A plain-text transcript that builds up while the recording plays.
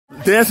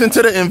Dancing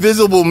to the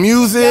invisible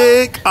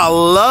music. I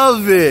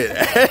love it.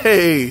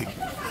 Hey,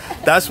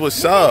 that's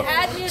what's up.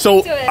 So,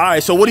 all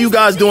right, so what are you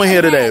guys doing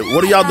here today?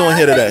 What are y'all doing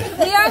here today?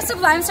 We are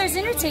Sublime Stars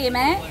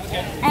Entertainment,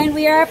 and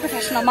we are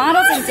professional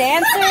models and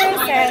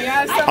dancers.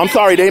 And I'm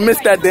sorry, they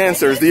missed that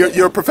dancers.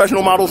 You're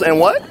professional models and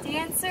what?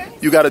 Dancers.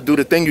 You got to do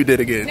the thing you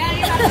did again.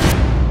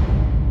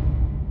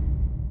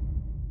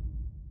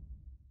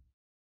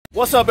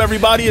 What's up,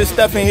 everybody? It's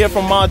Stefan here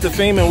from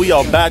Mod2Fame, and we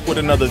are back with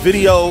another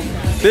video.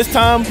 This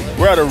time,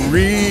 we're at a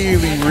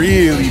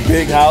really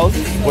big house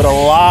with a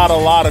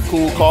lot of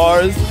cool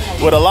cars,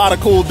 with a lot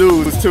of cool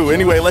dudes too.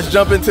 Anyway, let's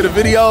jump into the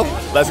video.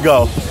 Let's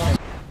go.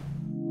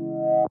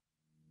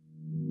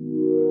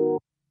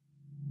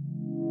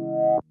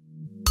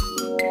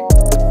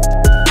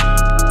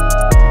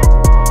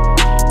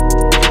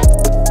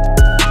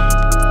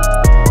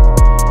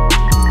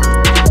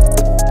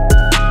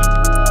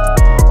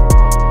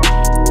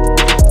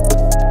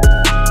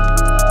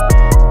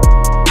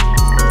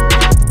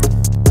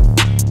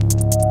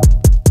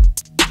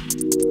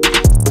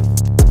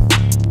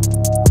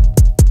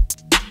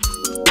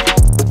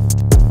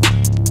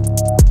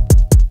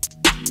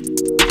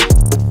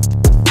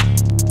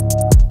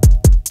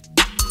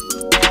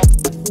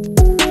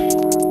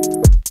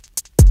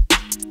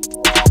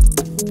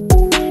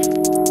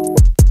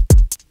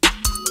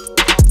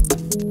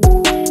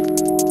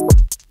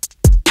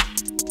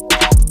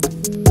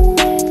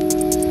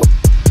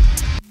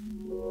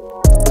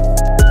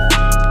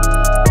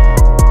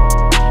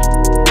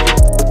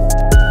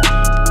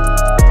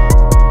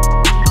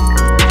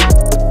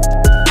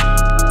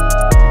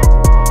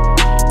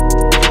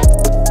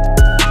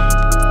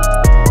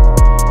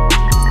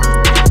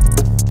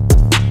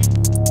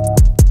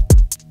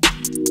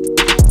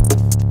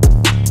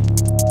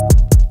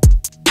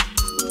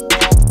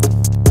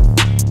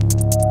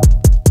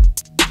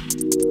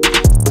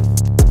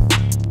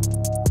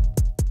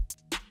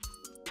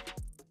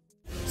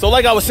 So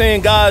like I was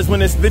saying, guys, when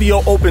this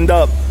video opened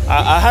up,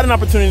 I had an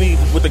opportunity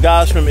with the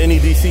guys from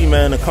NEDC,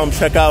 man, to come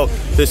check out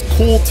this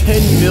cool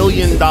 $10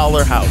 million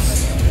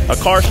house. A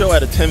car show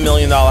at a $10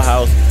 million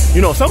house.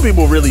 You know, some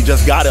people really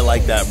just got it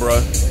like that,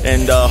 bro.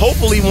 And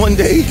hopefully one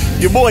day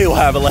your boy will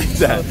have it like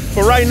that.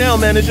 But right now,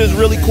 man, it's just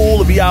really cool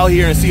to be out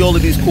here and see all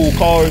of these cool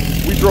cars.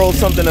 We drove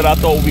something that I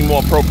thought would be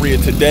more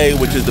appropriate today,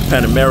 which is the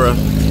Panamera.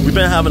 We've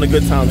been having a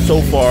good time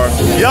so far.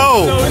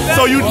 Yo,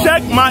 so you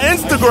check my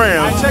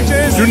Instagram. I checked your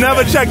Instagram. You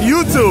never check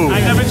YouTube.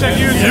 I never check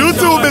YouTube.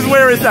 YouTube is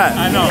where it's at.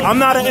 I know. I'm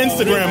not an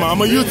Instagrammer. I'm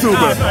a YouTuber.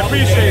 I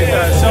appreciate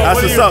that. So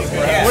that's what's up.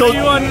 What are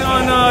you on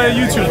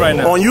YouTube right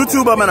now? On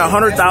YouTube, I'm at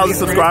 100,000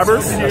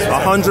 subscribers,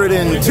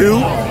 102,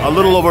 a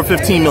little over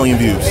 15 million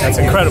views. That's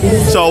incredible.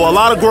 So a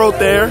lot of growth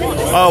there.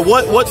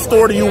 What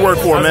store do you work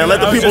for, man? Let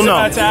the people know.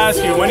 I was just about to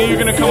ask you, when are you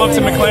going to come up to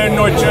McLaren,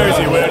 North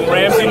Jersey? We're in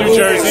Ramsey, New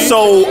Jersey.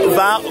 So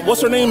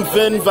what's her name?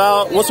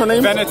 What's her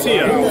name?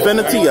 Venetia.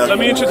 Venetia. Let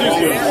me introduce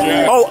you.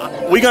 Yeah.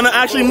 Oh, we're gonna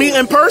actually meet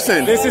in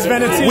person. This is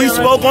Venetia. We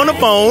spoke on the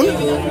phone.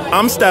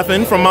 I'm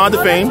Stefan from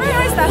Mod2Fame.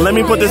 Let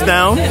me put this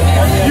down.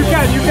 You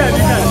can.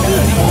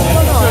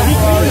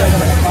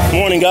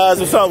 Morning, guys.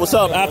 What's up? What's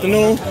up?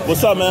 Afternoon.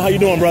 What's up, man? How you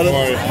doing, brother?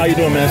 How you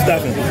doing, man?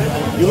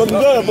 Stefan. You looking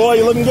good, boy.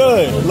 You looking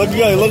good. Looking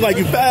good. You look like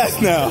you fast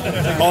now.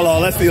 Hold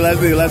on. Let's see. Let's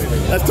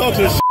talk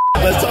some shit.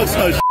 Let's talk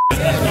some shit.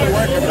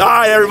 All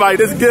right, everybody.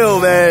 This is Gil,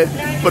 man.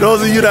 For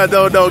those of you that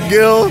don't know,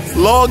 Gil,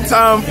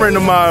 long-time friend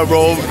of mine,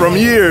 bro, from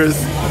years.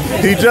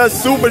 He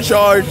just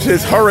supercharged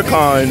his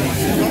Huracan.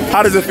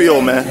 How does it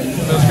feel, man?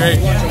 Feels great.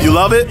 You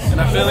love it?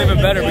 And I feel even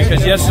better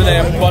because yesterday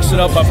I busted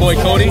up my boy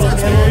Cody.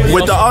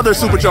 With the other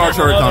supercharged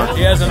Huracan.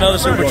 He has another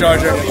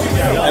supercharger.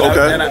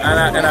 Okay. And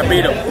I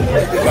beat him.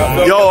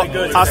 Yo,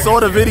 I saw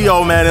the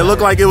video, man. It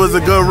looked like it was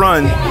a good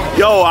run.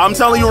 Yo, I'm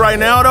telling you right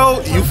now,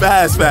 though, you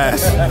fast.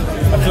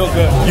 I feel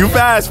good. You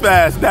fast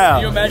now.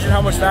 Can you imagine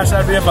how much faster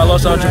I'd be if I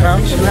lost 100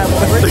 pounds?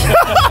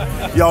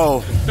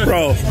 Yo,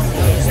 bro.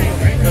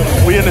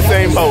 We in the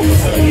same boat.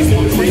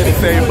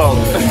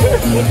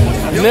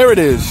 And there it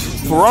is.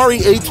 Ferrari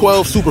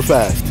 812 super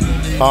fast.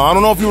 I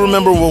don't know if you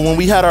remember when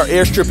we had our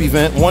airstrip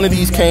event, one of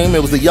these came,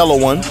 it was the yellow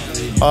one.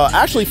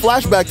 Actually,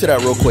 flashback to that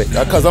real quick,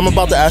 because I'm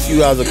about to ask you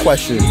guys a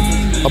question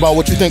about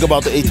what you think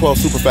about the 812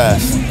 super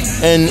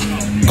fast and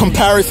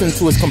comparison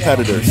to its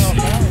competitors.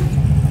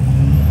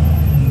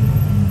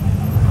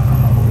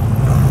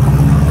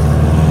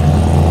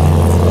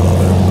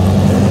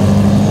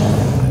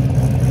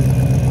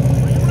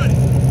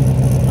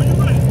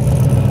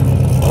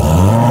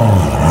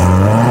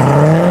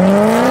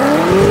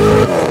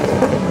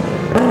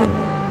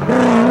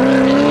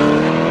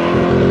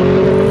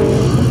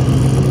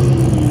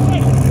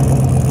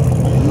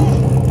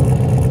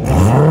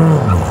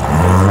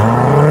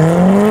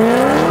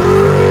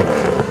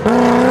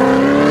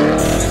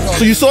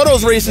 So you saw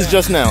those races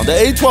just now. The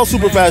 812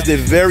 Superfast did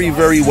very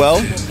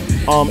well.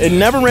 It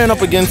never ran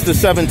up against the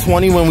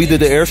 720 when we did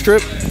the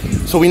airstrip,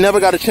 so we never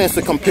got a chance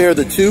to compare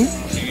the two.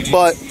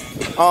 But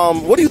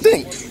what do you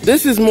think?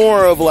 This is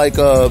more of like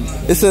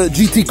it's a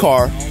GT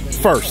car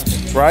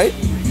first, right?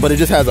 But it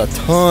just has a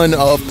ton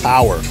of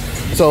power.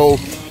 So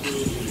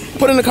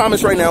put in the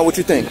comments right now what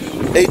you think.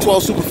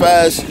 812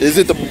 Superfast, is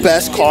it the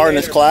best car in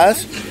its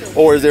class?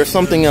 Or is there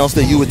something else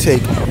that you would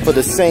take for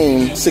the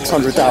same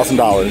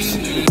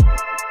 $600,000?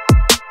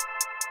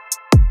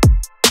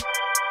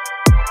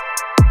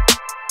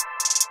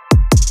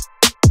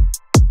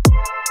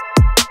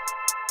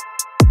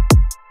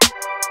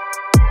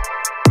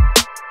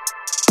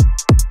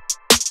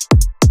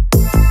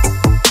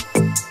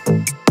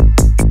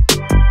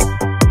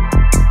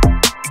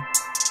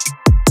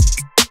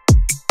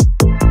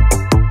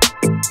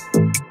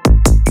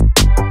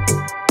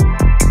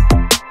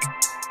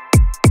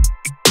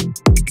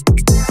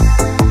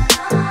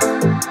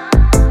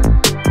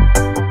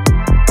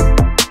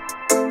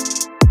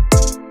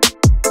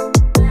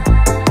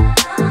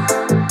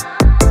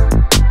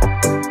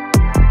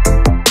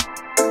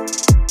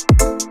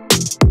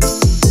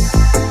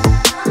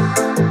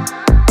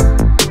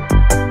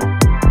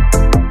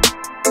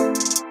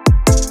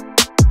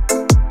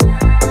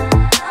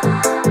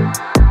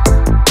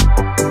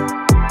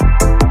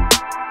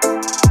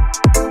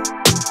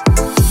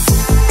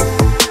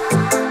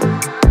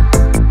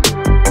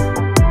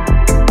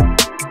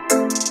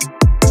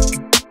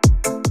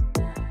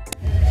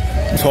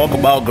 Talk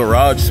about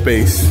garage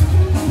space.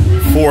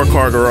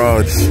 4-car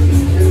garage.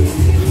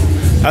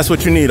 That's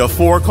what you need, a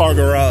 4-car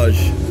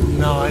garage.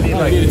 No, I need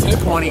like a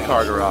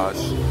 20-car garage.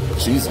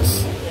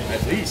 Jesus.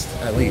 At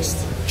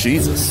least.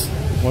 Jesus.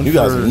 You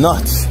guys are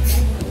nuts.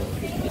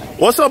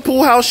 What's up,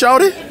 pool house?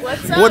 Shout it.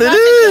 What's up? What it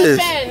is.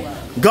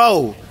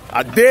 Go.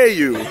 I dare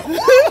you.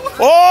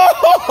 Oh,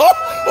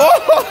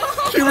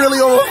 she really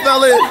almost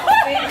fell in.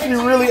 She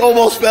really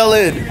almost fell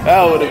in.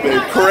 That would have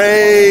been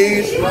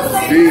crazy.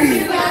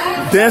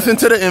 Dancing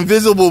to the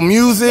invisible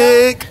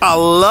music. I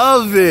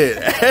love it.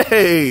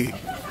 Hey,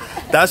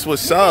 that's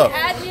what's up.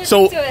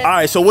 So, all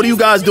right, so what are you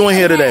guys doing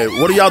here today?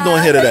 What are y'all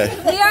doing here today?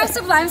 We are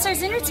Sublime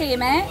Stars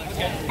Entertainment,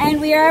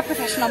 and we are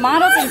professional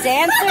models and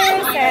dancers.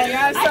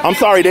 And I'm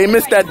sorry, they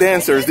missed that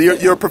dancers.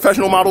 You're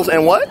professional models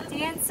and what?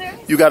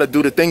 dancers. You got to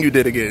do the thing you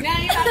did again.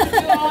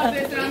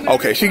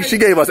 Okay, she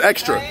gave us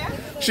extra.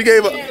 She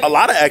gave a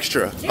lot of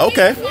extra.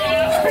 Okay.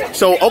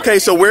 So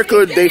where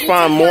could they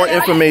find more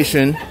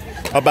information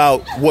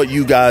about what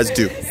you guys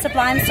do?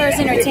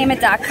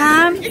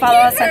 SublimeStarsEntertainment.com. Follow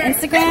us on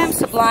Instagram,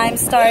 Sublime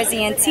Stars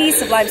ENT,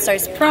 Sublime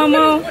Stars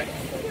Promo.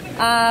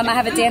 I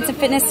have a dance and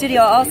fitness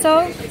studio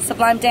also,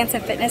 Sublime Dance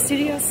and Fitness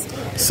Studios.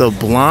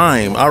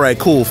 Sublime. All right,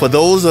 cool. For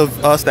those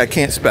of us that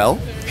can't spell.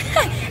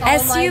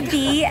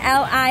 SUBLIME.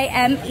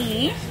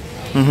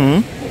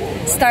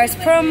 Stars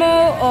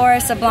Promo or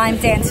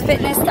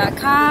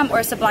SublimeDanceFitness.com or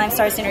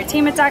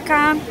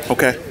SublimeStarsEntertainment.com.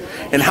 Okay.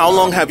 And how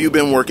long have you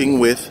been working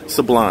with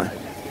Sublime?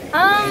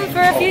 For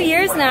a few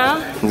years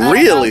now.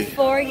 Really?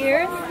 4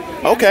 years.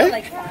 Okay.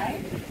 Like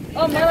 5.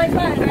 Oh, more like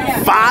 5.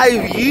 Yeah.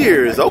 5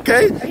 years.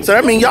 Okay. So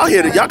that means y'all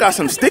here, y'all got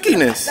some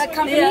stickiness. The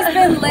company's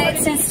been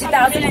lit since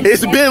 2010.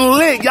 It's been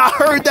lit. Y'all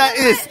heard that?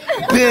 It's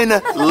been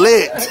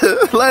lit.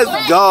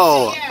 Let's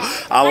go.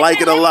 I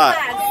like it a lot.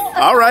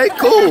 All right,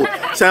 cool.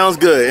 Sounds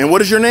good. And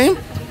what is your name?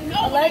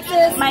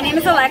 Alexis. My name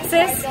is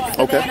Alexis.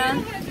 Okay.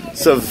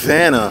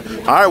 Savannah.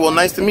 All right, well,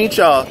 nice to meet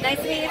y'all. Nice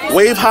to meet you.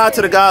 Wave hi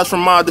to the guys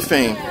from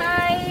Mod2Fame.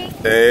 Hi.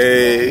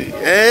 Hey,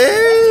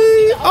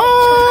 hey,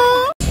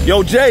 oh.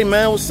 Yo, Jay,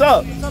 man, what's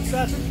up? What's up,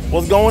 Seth?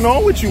 What's going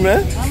on with you,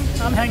 man?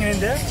 I'm hanging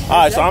in there. All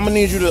right, so I'm gonna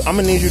need you to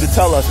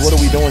tell us, what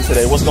are we doing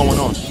today? What's going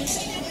on?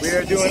 We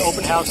are doing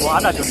open house. Well,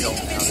 I'm not doing the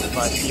open house,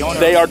 but the owner.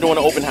 They are doing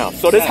an open house.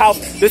 So this house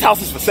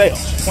is for sale.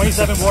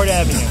 27 Ward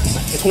Avenue.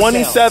 It's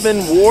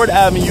 27 Ward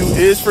Avenue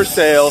is for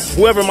sale.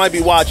 Whoever might be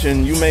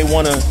watching, you may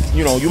want to,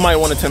 you might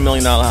want a $10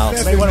 million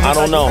house. I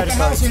don't know.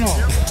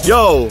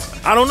 Yo,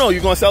 I don't know. You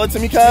gonna sell it to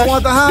me, Cash? You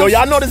want the house? Yo,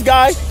 y'all know this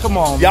guy? Come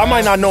on, y'all man.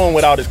 might not know him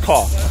without his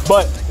car.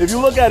 But if you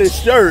look at his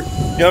shirt, you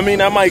know what I mean?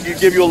 That might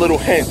give you a little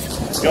hint.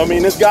 You know what I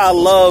mean? This guy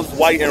loves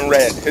white and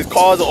red. His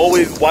cars are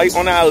always white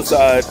on the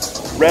outside,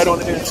 red on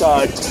the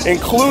inside,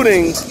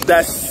 including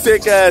that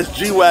sick-ass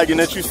G-Wagon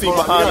that you see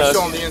behind us.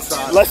 Show them the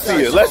inside. Let's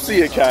see it. Let's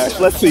see it, Cash.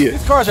 Let's see it.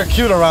 These cars are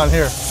cute around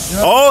here. You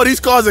know? Oh, these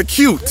cars are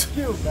cute.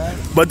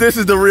 But this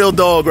is the real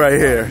dog right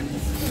here.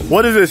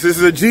 What is this? This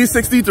is a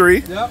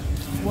G63. Yep.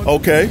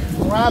 Okay.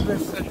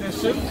 Brabus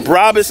edition.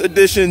 Brabus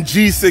edition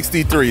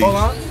G63. Hold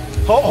on.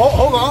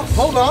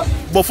 Hold on.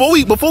 Before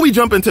we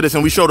jump into this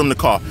and we showed them the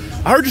car,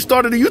 I heard you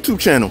started a YouTube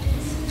channel.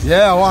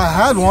 Yeah, well, I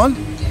had one.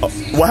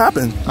 What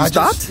happened? You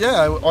stopped?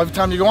 Every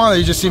time you go on there,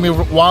 you just see me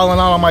wilding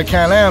out on my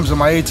Can-Ams and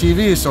my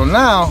ATVs. So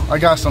now I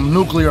got some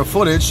nuclear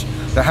footage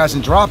that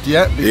hasn't dropped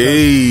yet.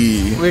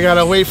 Hey. We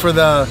gotta wait for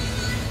the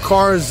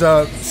Cars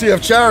Sea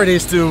of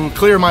Charities to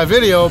clear my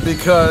video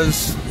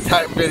because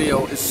that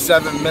video is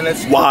 7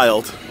 minutes.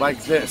 Wild.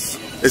 Like this.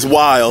 It's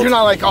wild. You're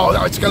not like, oh,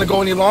 it's gonna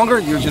go any longer.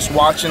 You're just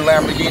watching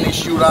Lamborghini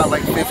shoot out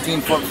like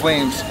 15-foot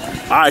flames.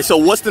 All right, so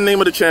what's the name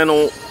of the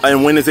channel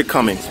and when is it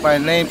coming? My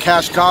name,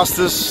 Cash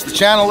Costas. The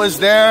channel is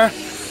there.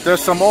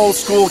 There's some old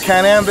school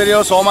Can-Am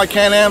videos. All my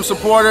Can-Am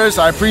supporters,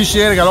 I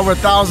appreciate it. Got over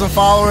 1,000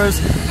 followers.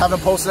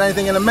 Haven't posted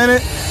anything in a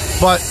minute,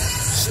 but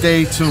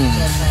stay tuned.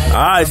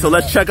 All right, so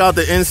let's check out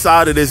the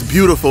inside of this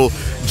beautiful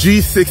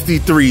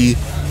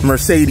G63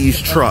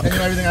 Mercedes truck. And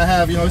everything I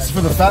have, you know, this is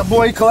for the Fat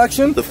Boy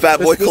collection. The Fat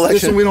Boy collection.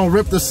 This one we don't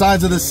rip the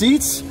sides of the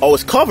seats. Oh,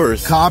 it's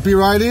covers.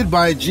 Copyrighted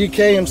by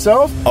GK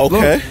himself.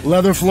 Okay. Look,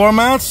 leather floor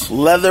mats.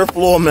 Leather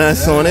floor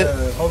mats on it.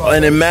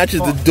 And it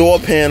matches the door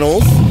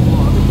panels.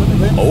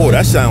 Oh,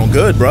 that sounds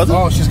good, brother.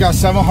 Oh, she's got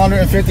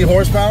 750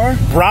 horsepower.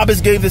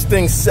 Brabus gave this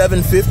thing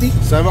 750.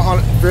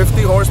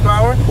 750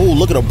 horsepower. Oh,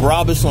 look at the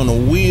Brabus on the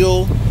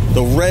wheel.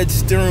 The red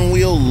steering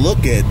wheel.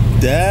 Look at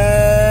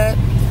that.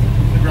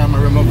 Grab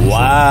my remote control.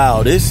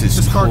 Wow, this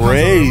is car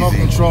crazy. Comes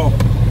with remote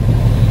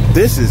control.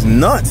 This is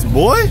nuts,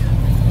 boy.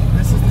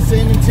 This is the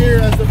same interior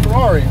as the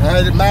Ferrari. I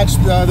had it match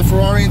the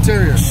Ferrari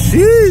interior.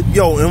 Shit,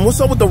 yo, and what's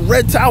up with the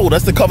red towel?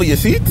 That's to cover your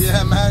seats?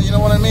 Yeah, man, you know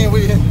what I mean?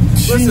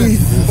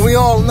 Listen, we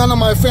all, none of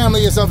my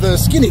family is of the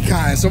skinny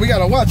kind, so we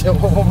gotta watch it.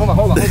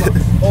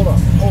 Hold on.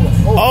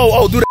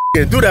 Oh, do that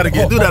again, do that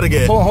again, do that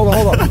again. Hold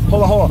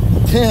on.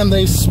 Damn,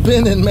 they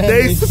spinning, man.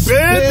 They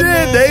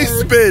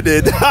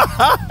spinning.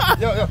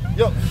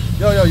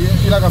 Yo,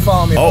 you're not gonna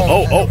follow me.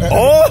 Oh,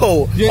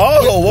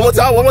 one more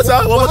time. What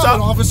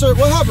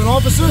happened,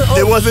 officer? Oh.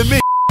 It wasn't me.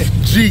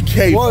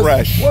 GK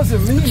Fresh.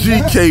 Wasn't me.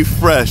 GK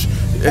Fresh.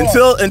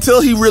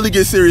 Until he really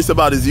gets serious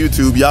about his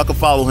YouTube, y'all can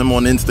follow him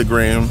on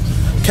Instagram.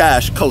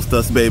 Cash Coast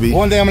Us, baby.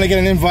 One day I'm gonna get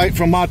an invite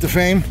from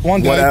Mod2Fame.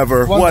 One day.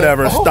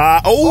 Whatever.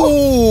 Stop.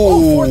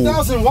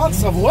 4,000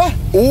 watts of what?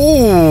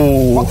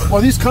 Ooh.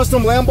 Are these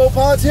custom Lambo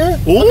pods here?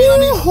 Ooh. I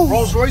mean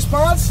Rolls Royce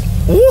pods?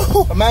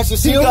 Ooh. A master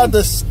seal? He got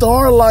the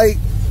Starlight.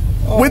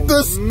 With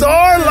the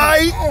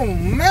Starlight. Oh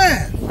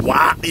man.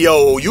 Wow,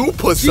 yo, you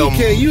put some.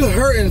 GK, you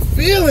hurting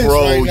feelings,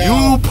 bro. Right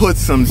now. You put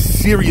some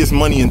serious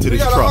money into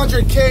this truck. We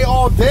got 100K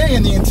all day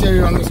in the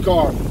interior on this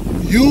car.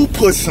 You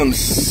put some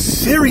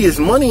serious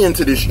money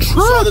into this truck.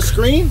 You saw the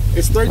screen?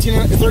 It's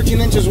 13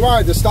 inches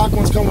wide. The stock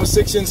ones come with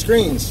 6-inch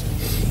screens.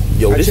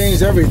 Yo, I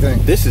changed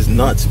everything. This is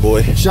nuts,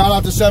 boy. Shout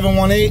out to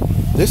 718.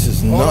 This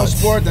is nuts.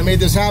 Sport that made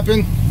this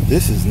happen.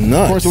 This is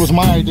nuts. Of course, it was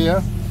my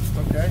idea.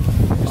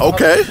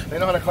 Okay. They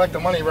know how to collect the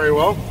money very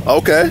well.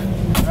 Okay.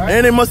 Right.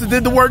 And they must have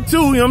did the work too,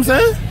 you know what I'm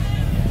saying?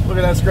 Look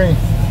at that screen.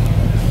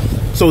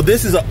 So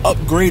this is an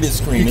upgraded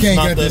screen. You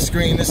can't get this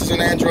screen. This is an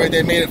Android.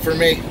 They made it for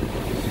me.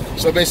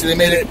 So basically they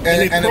made it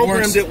and they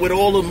programmed it with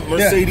all the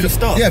Mercedes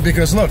stuff. Yeah,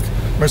 because look,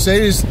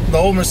 Mercedes, the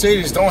old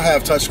Mercedes don't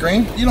have touch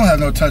screen. You don't have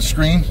no touch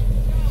screen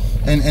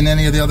in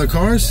any of the other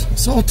cars.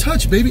 It's all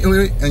touch, baby.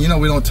 And you know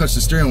we don't touch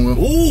the steering wheel.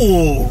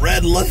 Ooh,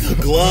 red leather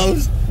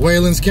gloves.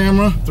 Wayland's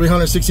camera,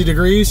 360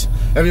 degrees.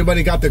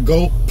 Everybody got the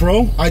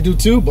GoPro. I do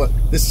too, but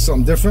this is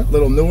something different, a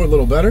little newer, a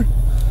little better.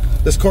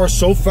 This car's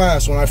so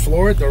fast, when I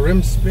floor it, the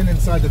rims spin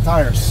inside the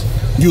tires.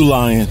 You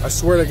lying. I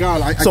swear to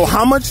God. So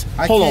how much,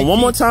 hold on, one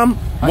more time,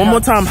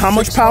 how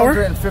much power?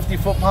 650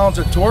 foot-pounds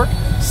of torque,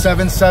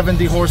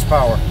 770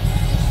 horsepower.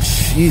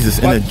 Jesus,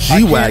 in a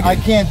G-Wagon. I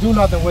can't do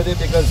nothing with it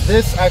because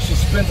this actually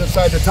spins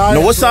inside the tires.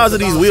 Now what size are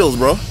these wheels,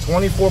 bro?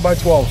 24 by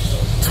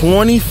 12s.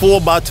 24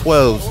 by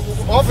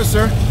 12s.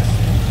 Officer,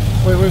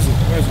 wait, where's it?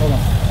 Hold on.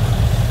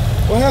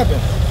 What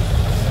happened?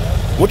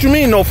 What you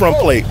mean no front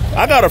plate?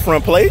 I got a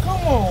front plate.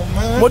 Come on,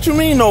 man. What you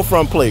mean no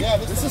front plate? Yeah,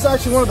 this is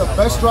actually one of the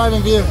best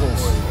driving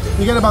vehicles.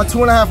 You get about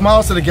 2.5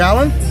 miles to the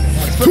gallon.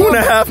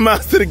 2.5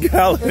 miles to the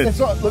gallon.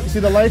 Look, see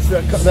the lights,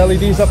 the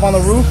LEDs up on the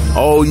roof?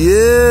 Oh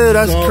yeah,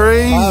 that's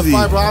crazy. I have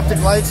fiber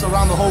optic lights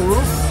around the whole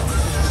roof.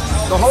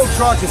 The whole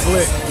truck is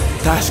lit.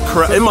 That's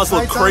crazy. It must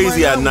look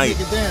crazy at night.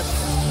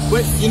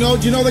 But do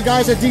you know the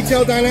guys at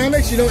Detail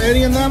Dynamics? You know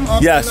any of them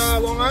up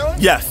in Long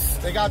Island? Yes.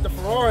 They got the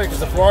Ferrari because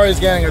the Ferrari is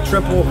getting a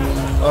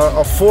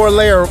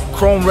 4-layer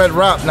chrome red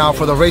wrap now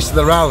for the race to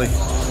the rally.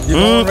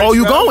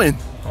 You going?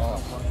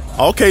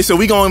 Okay, so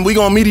we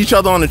gonna meet each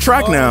other on the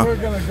track now.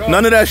 Go.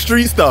 None of that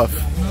street stuff.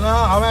 No,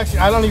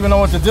 I don't even know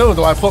what to do.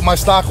 Do I put my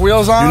stock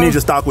wheels on? You need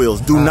your stock wheels.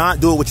 Do not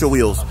do it with your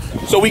wheels.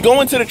 So we go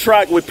into the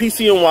track with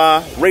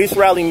PCNY, Race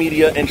Rally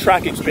Media, and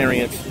Track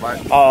Experience. Right.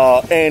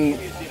 And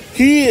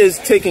he is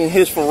taking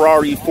his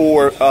Ferrari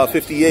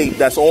 458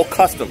 that's all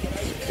custom.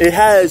 It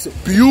has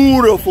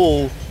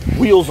beautiful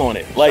wheels on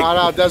it. Like, shout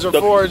out Desert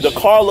Forge. The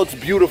car looks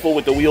beautiful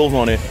with the wheels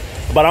on it.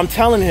 But I'm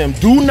telling him,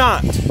 do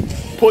not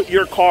put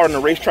your car on the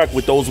racetrack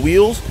with those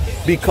wheels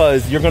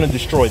because you're gonna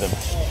destroy them.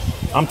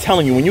 I'm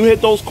telling you, when you hit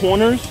those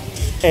corners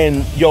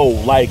and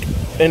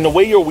and the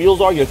way your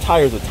wheels are, your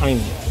tires are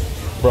tiny.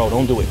 Bro,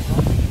 don't do it.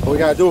 We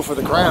gotta do it for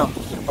the gram.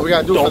 We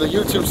gotta do it for the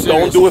YouTube series.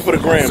 Don't do it for the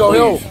gram, so, please.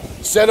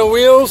 Yo, set of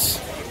wheels,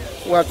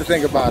 we'll have to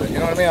think about it. You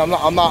know what I mean?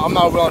 I'm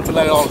not willing to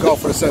let it all go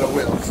for a set of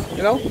wheels.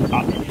 You know?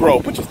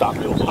 Bro, put your stock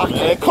wheels on,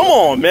 man. Come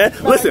on, man.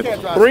 Listen,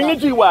 bring the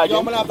G-Wagon.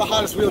 I'm gonna have the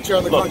hottest wheelchair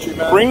in the country,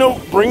 man.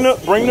 Bring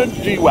the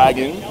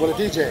G-Wagon. With a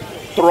DJ.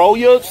 Throw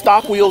your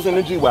stock wheels in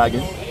the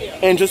G-Wagon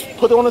and just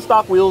put it on the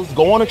stock wheels.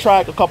 Go on the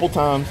track a couple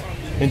times.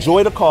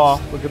 Enjoy the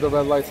car. Look at the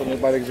red lights on the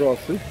by the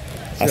exhaust. See?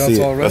 I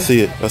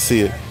see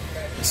it.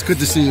 It's good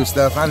to see you,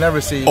 Steph. I never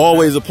see you.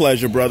 Always a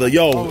pleasure, brother.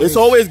 Yo, it's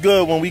always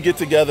good when we get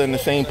together in the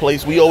same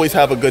place. We always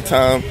have a good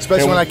time.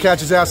 Especially when I catch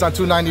his ass on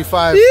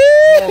 295.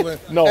 Yeah.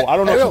 No, I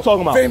don't know what you're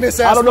talking about. Famous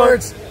ass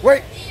words.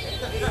 Wait.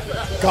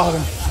 Got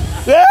him.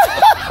 Yeah.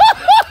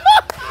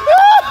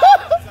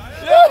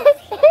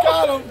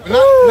 Got him.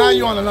 Now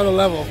you're on another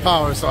level of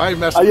power, so I ain't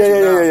messing with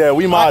you now. Yeah.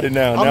 We modded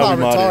now. I'm not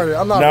retarded.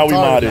 I'm not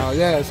retarded now.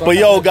 Yeah, so but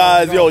yo,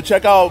 guys,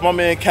 check out my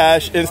man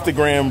Cash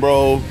Instagram,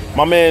 bro.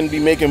 My man be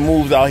making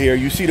moves out here.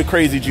 You see the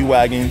crazy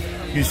G-Wagon.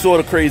 You saw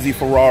the crazy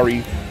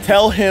Ferrari.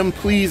 Tell him,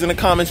 please, in the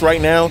comments right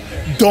now,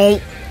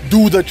 don't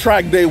do the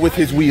track day with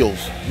his wheels.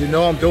 You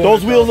know I'm doing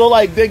those wheels are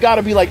like, they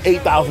gotta be like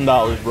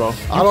 $8,000, bro.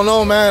 I don't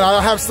know, man.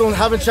 I still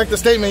haven't checked the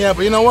statement yet,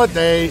 but you know what?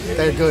 They're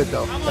good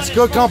though. It's a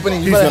good company.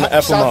 You He's gonna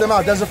F shout them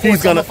out. Desert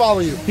Forge, gonna follow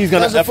you. He's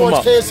gonna Desert F them Forge,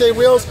 up. KSA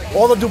wheels,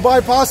 all the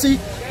Dubai posse.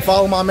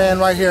 Follow my man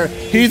right here.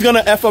 He's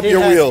gonna F up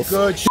your wheels.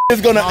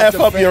 He's gonna F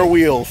up your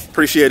wheels.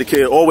 Appreciate it,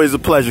 kid. Always a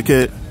pleasure,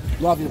 kid.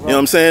 Love you, bro. You know what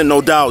I'm saying?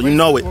 No doubt. You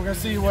know it. We're gonna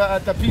see you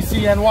at the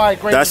PCNY.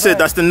 Great That's event. it.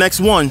 That's the next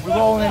one. We're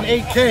rolling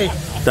in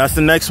 8K. That's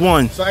the next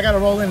one. So I gotta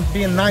roll in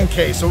being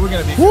 9K. So we're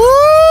gonna be. Woo!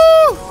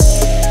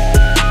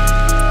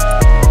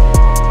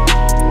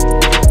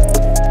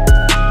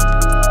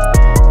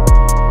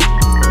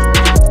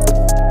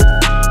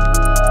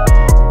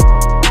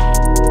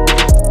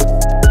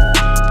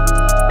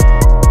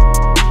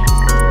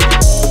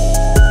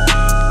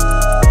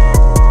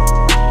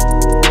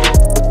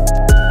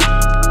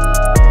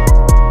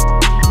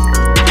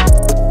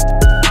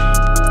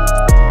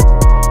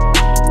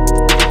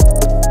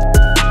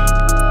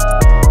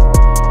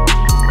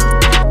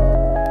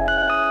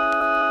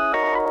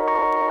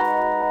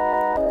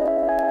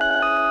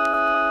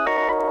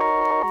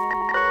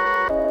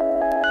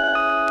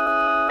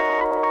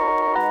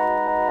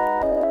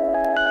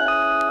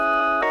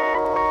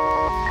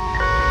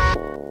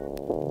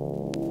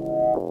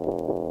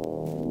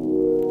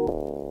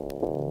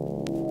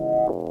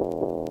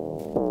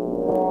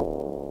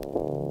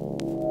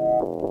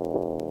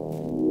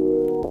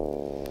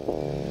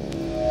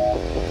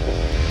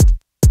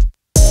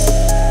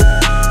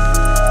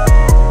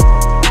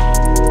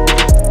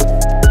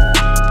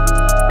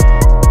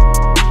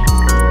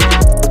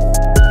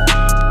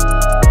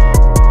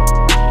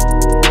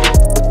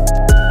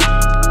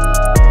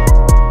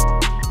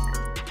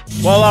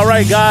 Well, all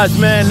right, guys,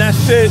 man,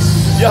 that's it.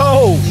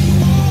 Yo,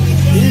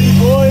 easy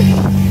boy.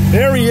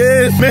 There he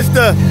is,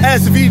 Mr.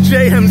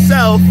 SVJ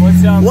himself.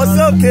 What's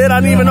up, kid? I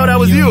didn't even know that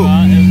was you.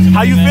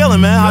 How you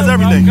feeling, man? How's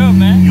everything? Good,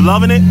 man. You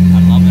loving it?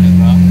 I'm loving it,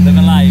 bro.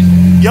 Living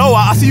life. Yo,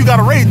 I see you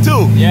got a raid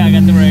too. Yeah, I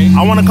got the raid.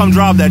 I want to come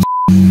drive that.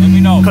 Let me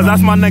know, because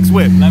that's my next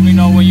whip. Let me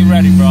know when you're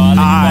ready, bro. I'll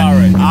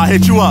let you borrow it. I'll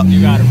hit you up.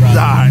 You got it, bro. All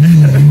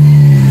right.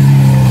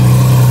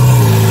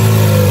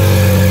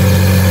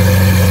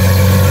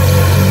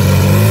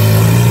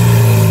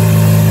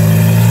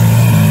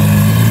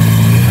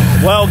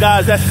 Well,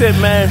 guys, that's it,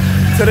 man.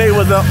 Today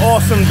was an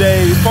awesome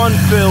day. Fun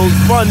filled,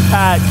 fun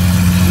packed,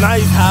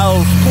 nice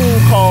house, cool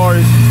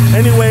cars.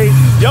 Anyway,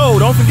 yo,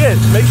 don't forget,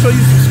 make sure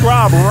you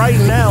subscribe right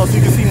now so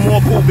you can see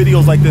more cool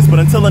videos like this. But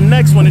until the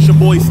next one, it's your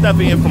boy Stefan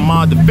here from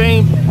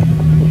Mod2Fame.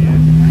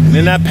 And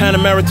in that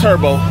Panamera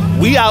Turbo,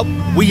 we out.